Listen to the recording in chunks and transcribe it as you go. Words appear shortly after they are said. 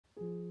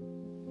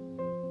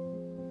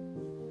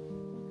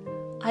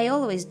I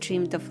always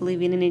dreamed of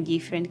living in a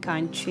different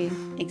country,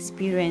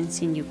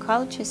 experiencing new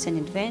cultures and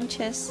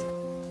adventures.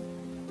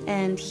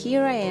 And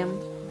here I am,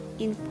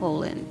 in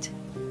Poland.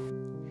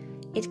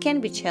 It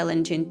can be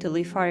challenging to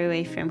live far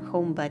away from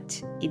home,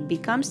 but it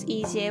becomes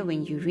easier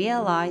when you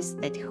realize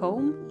that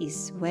home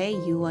is where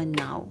you are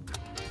now.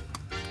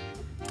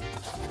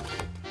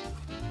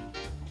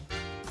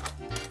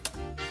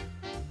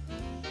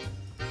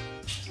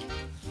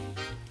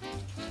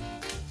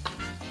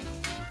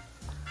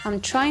 I'm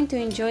trying to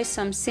enjoy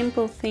some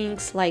simple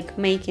things like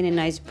making a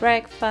nice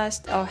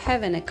breakfast or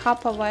having a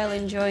cuppa while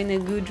enjoying a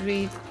good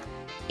read.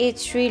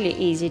 It's really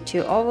easy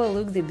to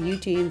overlook the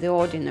beauty in the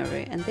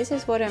ordinary, and this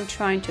is what I'm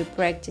trying to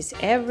practice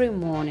every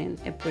morning,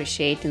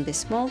 appreciating the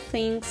small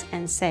things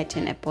and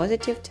setting a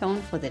positive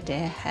tone for the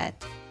day ahead.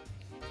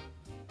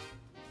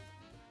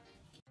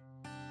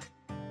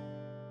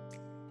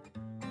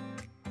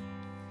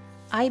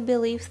 I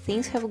believe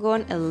things have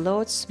gone a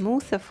lot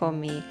smoother for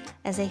me,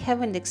 as I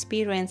haven't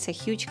experienced a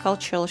huge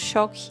cultural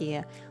shock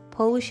here.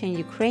 Polish and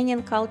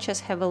Ukrainian cultures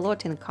have a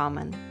lot in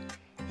common.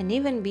 And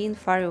even being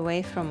far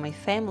away from my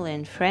family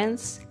and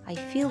friends, I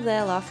feel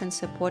their love and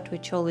support,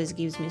 which always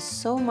gives me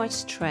so much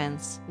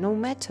strength, no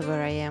matter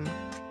where I am.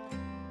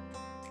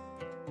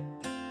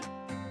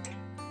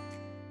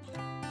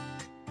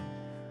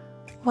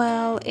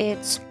 Well,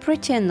 it's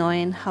pretty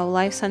annoying how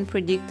life's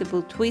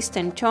unpredictable twists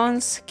and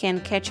turns can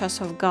catch us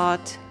off guard,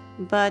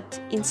 but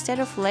instead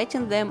of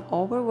letting them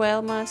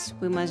overwhelm us,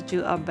 we must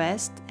do our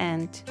best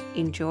and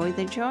enjoy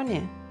the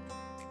journey.